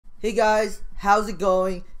Hey guys, how's it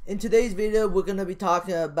going? In today's video, we're going to be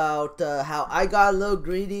talking about how I got a little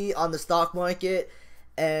greedy on the stock market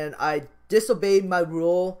and I disobeyed my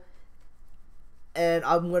rule, and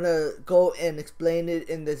I'm going to go and explain it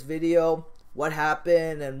in this video, what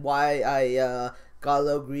happened and why I got a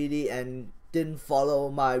little greedy and didn't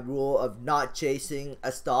follow my rule of not chasing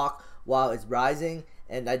a stock while it's rising.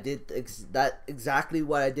 And I did exactly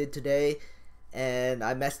what I did today, and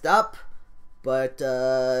I messed up. But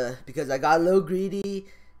because I got a little greedy,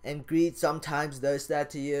 and greed sometimes does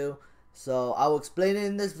that to you, so I will explain it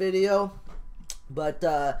in this video. But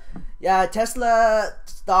yeah, Tesla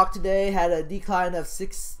stock today had a decline of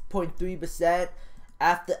 6.3%.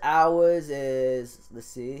 After hours is, let's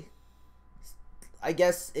see, I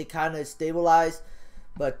guess it kind of stabilized,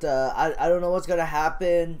 but I don't know what's gonna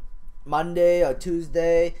happen Monday or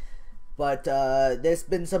Tuesday. But there's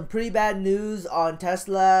been some pretty bad news on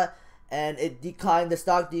Tesla, and it declined. The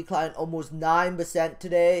stock declined almost 9%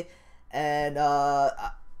 today, and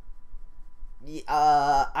I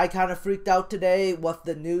kind of freaked out today with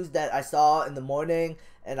the news that I saw in the morning,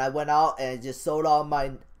 and I went out and just sold all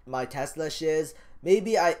my Tesla shares.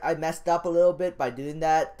 Maybe I messed up a little bit by doing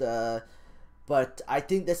that, but I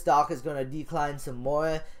think the stock is gonna decline some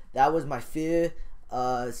more. That was my fear,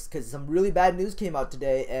 because some really bad news came out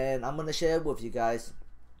today, and I'm gonna share it with you guys.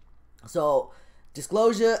 So,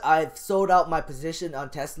 disclosure, I've sold out my position on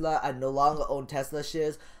Tesla. I no longer own Tesla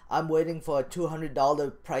shares. I'm waiting for a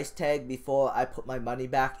 $200 price tag before I put my money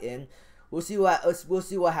back in. We'll see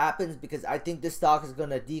what happens, because I think this stock is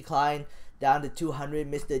gonna decline down to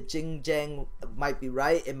 200. Mr. Jing Jang might be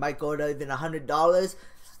right. It might go to even $100.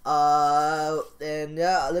 And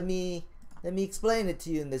yeah, let me explain it to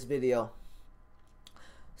you in this video.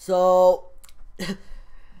 So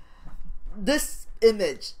this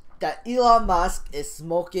image that Elon Musk is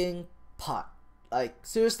smoking pot. Like,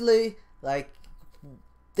 seriously, like,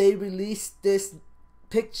 they released this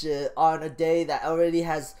picture on a day that already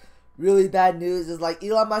has really bad news. It's like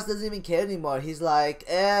Elon Musk doesn't even care anymore. He's like,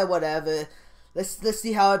 whatever. Let's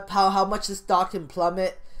see how much the stock can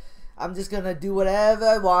plummet. I'm just gonna do whatever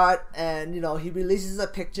I want, and you know, he releases a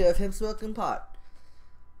picture of him smoking pot.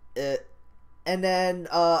 And then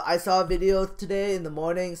I saw a video today in the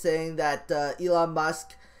morning saying that Elon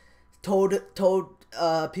Musk told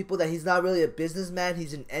people that he's not really a businessman.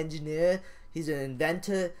 He's an engineer. He's an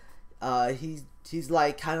inventor. He's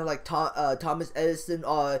like kind of like Thomas Edison,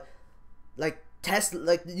 or like Tesla.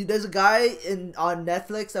 Like, there's a guy on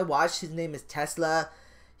Netflix I watched. His name is Tesla.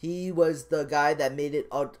 He was the guy that made it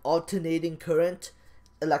alternating current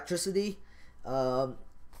electricity. That's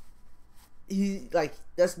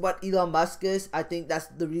what Elon Musk is. I think that's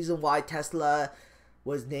the reason why Tesla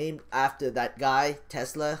was named after that guy,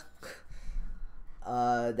 Tesla.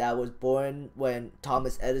 That was born when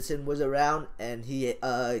Thomas Edison was around, and he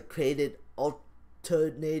created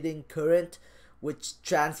alternating current, which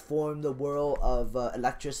transformed the world of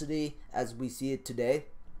electricity as we see it today.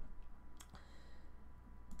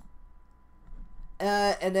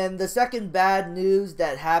 And then the second bad news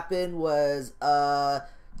that happened was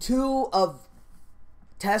two of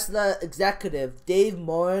Tesla executive, Dave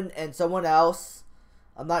Morin and someone else,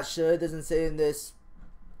 I'm not sure, it doesn't say in this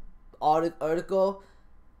article,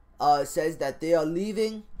 says that they are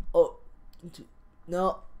leaving.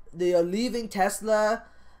 They are leaving Tesla,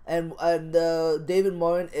 and David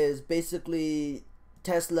Morin is basically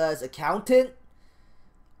Tesla's accountant.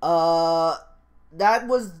 That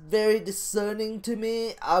was very discerning to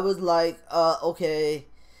me. I was like, okay,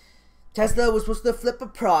 Tesla was supposed to flip a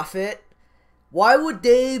profit. Why would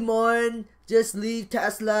Dave Morin just leave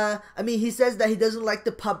Tesla? I mean, he says that he doesn't like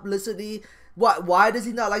the publicity. Why does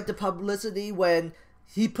he not like the publicity when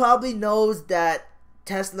he probably knows that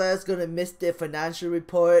Tesla is gonna miss their financial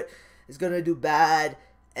report, is gonna do bad,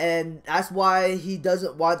 and that's why he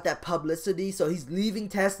doesn't want that publicity. So he's leaving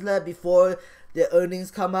Tesla before their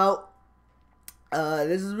earnings come out.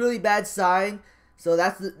 This is a really bad sign. So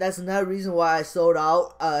that's another reason why I sold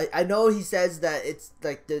out. I know he says that it's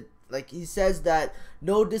he says that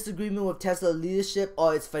no disagreement with Tesla leadership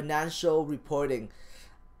or its financial reporting.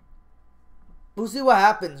 We'll see what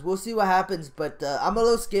happens. But I'm a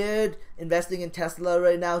little scared investing in Tesla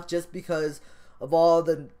right now, just because of all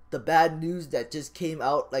the bad news that just came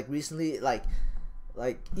out like recently, like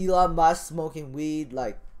Elon Musk smoking weed.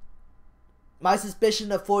 Like, my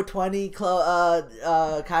suspicion of 420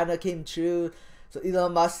 kind of came true. So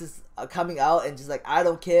Elon Musk is coming out and just like, I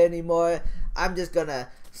don't care anymore. I'm just gonna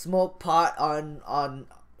smoke pot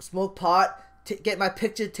get my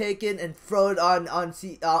picture taken and throw it on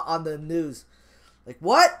the news. Like,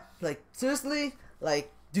 what? Like, seriously?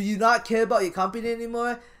 Like, do you not care about your company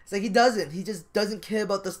anymore? It's like he doesn't. He just doesn't care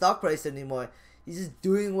about the stock price anymore. He's just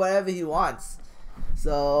doing whatever he wants.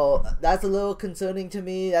 So that's a little concerning to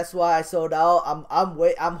me. That's why I sold out.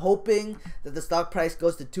 I'm hoping that the stock price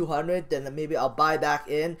goes to 200, then maybe I'll buy back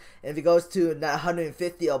in. And if it goes to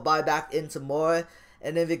 150, I'll buy back in some more.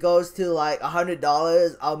 And if it goes to like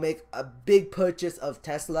 $100, I'll make a big purchase of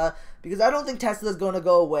Tesla, because I don't think Tesla is going to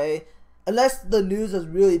go away unless the news is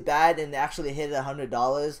really bad and actually hit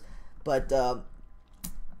 $100. But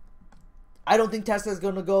I don't think Tesla is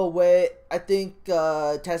going to go away. I think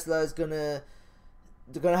Tesla is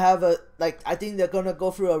they're gonna have I think they're gonna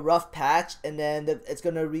go through a rough patch, and then it's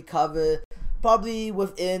gonna recover probably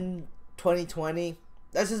within 2020.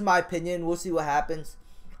 That's just my opinion. We'll see what happens.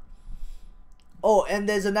 Oh, and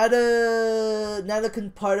there's another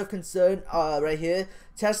part of concern right here.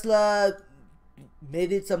 Tesla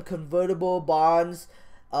made it some convertible bonds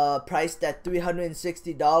priced at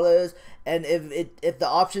 $360, and if the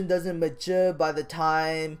option doesn't mature by the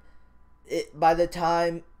time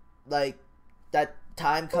like that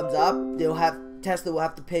time comes up, Tesla will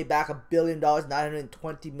have to pay back $1 billion,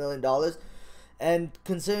 $920 million. And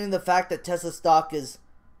considering the fact that Tesla stock is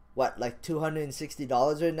what, like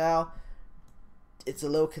 $260 right now, it's a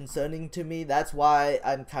little concerning to me. That's why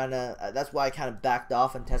I kind of backed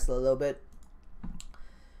off on Tesla a little bit.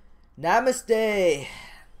 Namaste.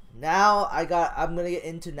 Now I'm gonna get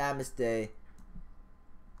into Namaste.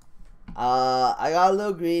 I got a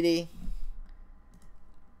little greedy.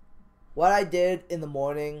 What I did in the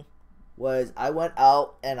morning was I went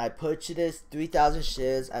out and I purchased 3,000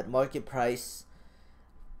 shares at market price,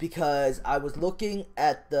 because I was looking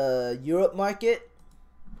at the Europe market.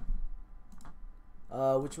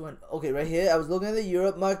 Which one? Okay, right here. I was looking at the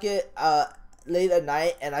Europe market late at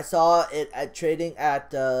night, and I saw it trading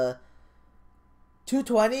at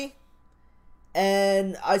 220,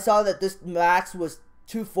 and I saw that this max was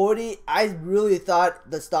 240. I really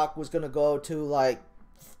thought the stock was gonna go to like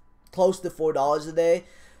close to $4 a day.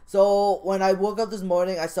 So when I woke up this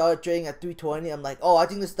morning, I saw it trading at 320. I'm like, oh, I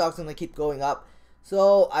think the stock's gonna keep going up.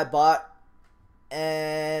 So I bought,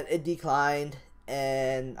 and it declined,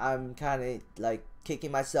 and I'm kind of like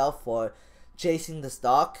kicking myself for chasing the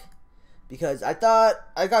stock, because I thought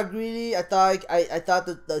I got greedy. I thought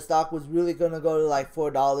that the stock was really gonna go to like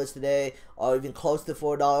 $4 today, or even close to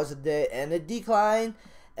 $4 a day, and it declined.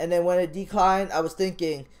 And then when it declined, I was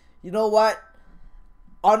thinking, you know what?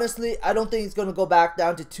 Honestly, I don't think it's gonna go back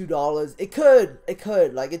down to $2. It could,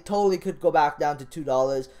 like it totally could go back down to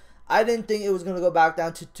 $2. I didn't think it was gonna go back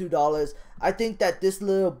down to $2. I think that this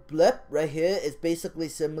little blip right here is basically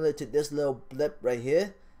similar to this little blip right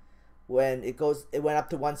here, when it went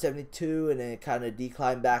up to 172 and then it kind of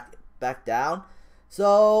declined back down.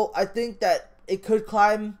 So I think that it could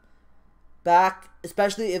climb back,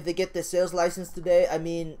 especially if they get their sales license today. I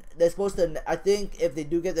mean, they're supposed to. I think if they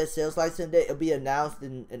do get their sales license today, it'll be announced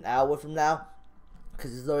in an hour from now,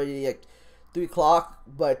 because it's already like 3 o'clock.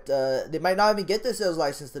 But they might not even get their sales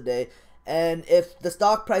license today. And if the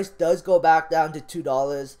stock price does go back down to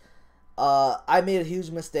 $2, I made a huge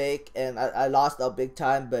mistake and I lost out big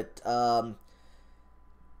time. But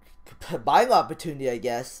buying opportunity, I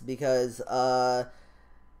guess, because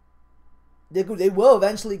they will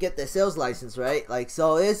eventually get their sales license, right? Like,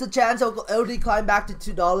 so there's a chance it'll decline back to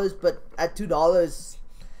 $2, but at $2,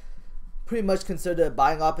 pretty much considered a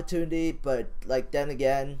buying opportunity. But like, then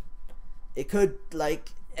again, it could, like,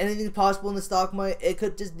 anything's possible in the stock market. It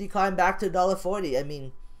could just decline back to $1.40. I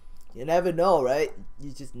mean, you never know, right?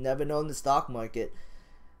 You just never know in the stock market.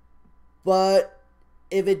 But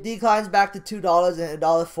if it declines back to $2 and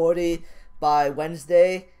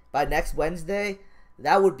 $1.40 by next Wednesday,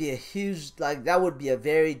 that would be a huge, like, that would be a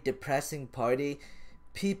very depressing party.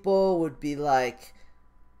 People would be like,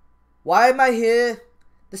 why am I here?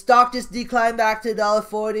 The stock just declined back to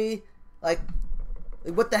 $1.40. Like,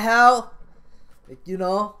 what the hell? Like, you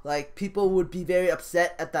know, like, people would be very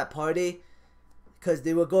upset at that party, because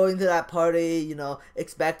they were going to that party, you know,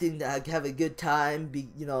 expecting to have a good time,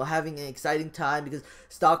 you know, having an exciting time, because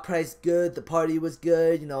stock price good, the party was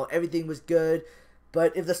good, you know, everything was good.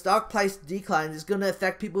 But if the stock price declines, it's going to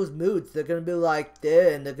affect people's moods. They're going to be like,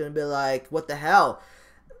 there, and they're going to be like, what the hell?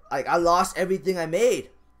 Like, I lost everything I made.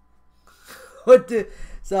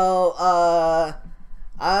 So,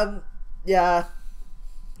 yeah,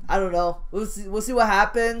 I don't know. We'll see what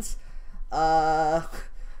happens.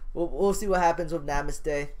 We'll see what happens with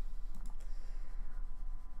Namaste.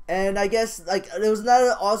 And I guess, like, there was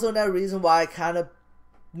also another reason why I kind of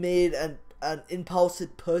made an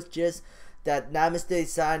impulsive purchase, that Namaste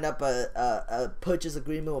signed up a purchase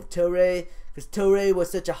agreement with Tilray, because Tilray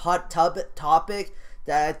was such a hot topic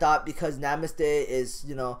that I thought because Namaste is,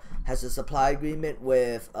 you know, has a supply agreement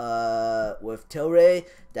with Tilray,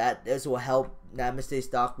 that this will help Namaste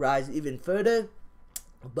stock rise even further.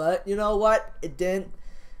 But you know what? It didn't.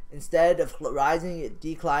 Instead of rising, it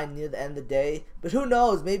declined near the end of the day. But who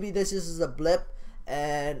knows? Maybe this is a blip,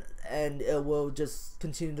 and it will just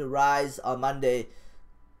continue to rise on Monday.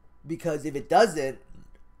 Because if it doesn't,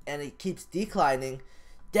 and it keeps declining,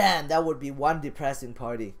 damn, that would be one depressing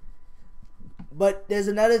party. But there's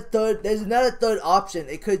another third option.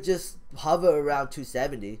 It could just hover around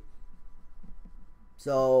 270.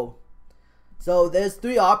 So there's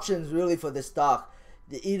three options really for this stock.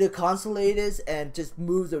 It either consolidates and just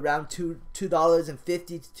moves around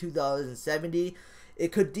 $2.50 to $2.70.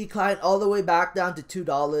 It could decline all the way back down to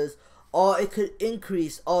 $2, or it could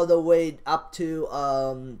increase all the way up to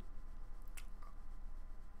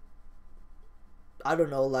I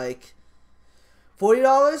don't know, like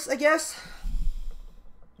 $40, I guess.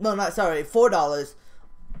 No, not sorry, $4.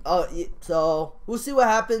 So we'll see what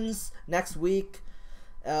happens next week.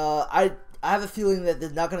 I have a feeling that they're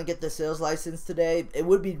not going to get the sales license today. It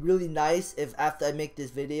would be really nice if after I make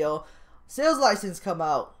this video, sales license come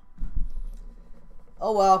out.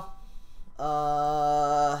 Oh well.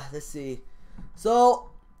 Let's see. So,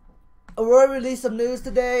 Aurora released some news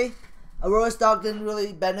today. Aurora stock didn't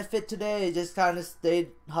really benefit today. It just kind of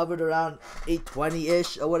hovered around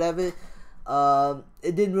 820-ish or whatever.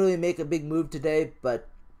 It didn't really make a big move today, but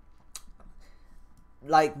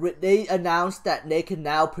like they announced that they can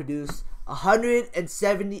now produce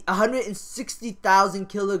 160,000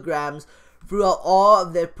 kilograms throughout all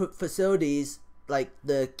of their facilities, like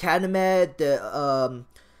the Canamed, the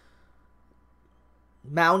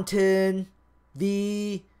Mountain,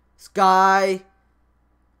 V, Sky,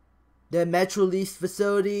 the Metro Lease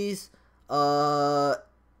facilities, the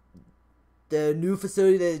new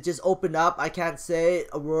facility that just opened up, I can't say,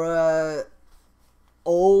 Aurora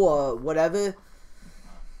O or whatever.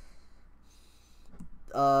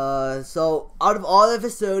 So out of all the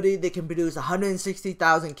facility, they can produce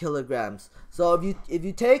 160,000 kilograms. So if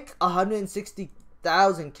you take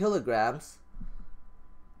 160,000 kilograms,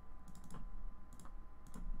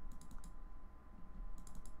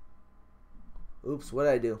 oops, what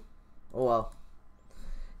did I do? Oh well.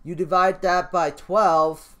 You divide that by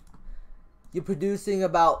 12, you're producing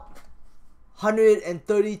about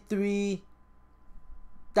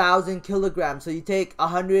 133,000 kilograms. So you take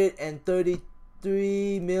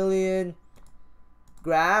 133 million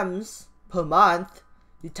grams per month,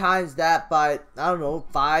 you times that by, I don't know,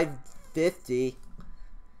 550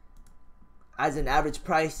 as an average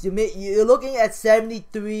price. You're looking at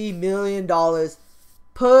 $73 million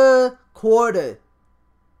per quarter.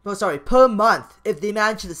 No, sorry, per month, if they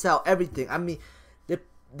manage to sell everything. I mean,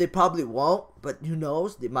 they probably won't, but who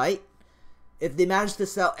knows, they might. If they manage to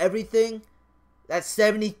sell everything, that's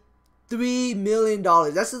 $73 million.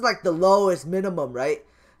 That's just like the lowest minimum, right?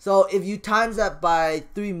 So if you times that by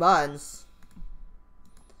 3 months,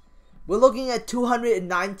 we're looking at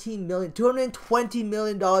 $219 million, $220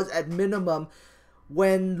 million at minimum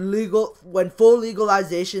when full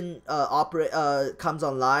legalization comes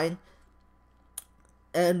online.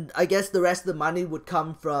 And I guess the rest of the money would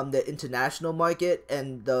come from the international market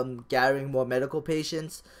and gathering more medical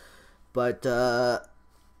patients. But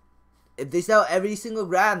if they sell every single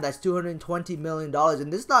gram, that's $220 million.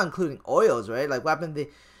 And this is not including oils, right? Like, what happened?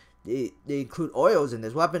 They include oils in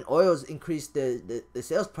this. What happened? Oils increase the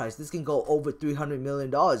sales price. This can go over $300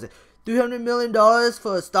 million. $300 million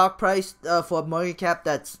for a stock price, for a market cap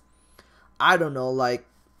that's, I don't know, like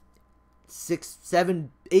 $8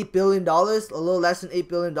 billion, a little less than $8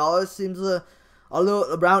 billion seems a little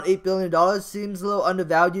around $8 billion seems a little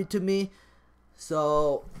undervalued to me.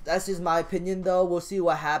 So that's just my opinion, though. We'll see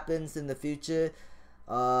what happens in the future.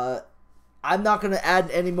 I'm not gonna add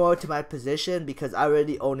any more to my position because I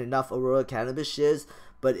already own enough Aurora cannabis shares.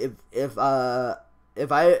 But if I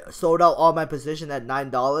sold out all my position at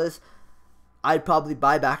 $9, I'd probably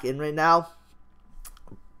buy back in right now,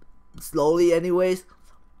 slowly, anyways.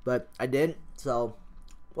 But I didn't, so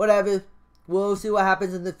whatever. We'll see what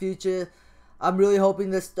happens in the future. I'm really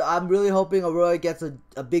hoping Aurora gets a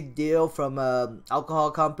big deal from an alcohol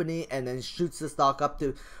company and then shoots the stock up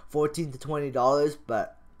to $14 to $20.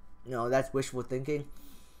 But you know, that's wishful thinking.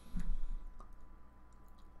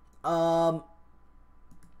 I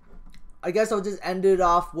guess I'll just end it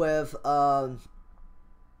off with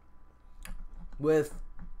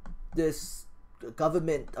this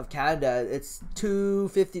government of Canada. It's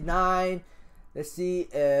 $2.59. Let's see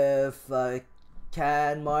if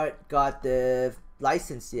Canmart got the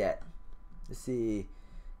license yet. Let's see.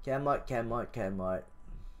 Canmart.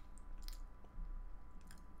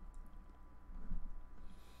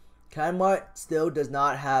 Kmart still does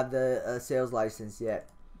not have the sales license yet.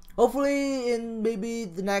 Hopefully in maybe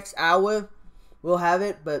the next hour we'll have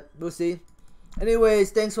it, but we'll see.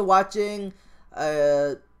 Anyways, thanks for watching.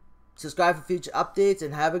 Subscribe for future updates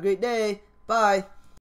and have a great day. Bye.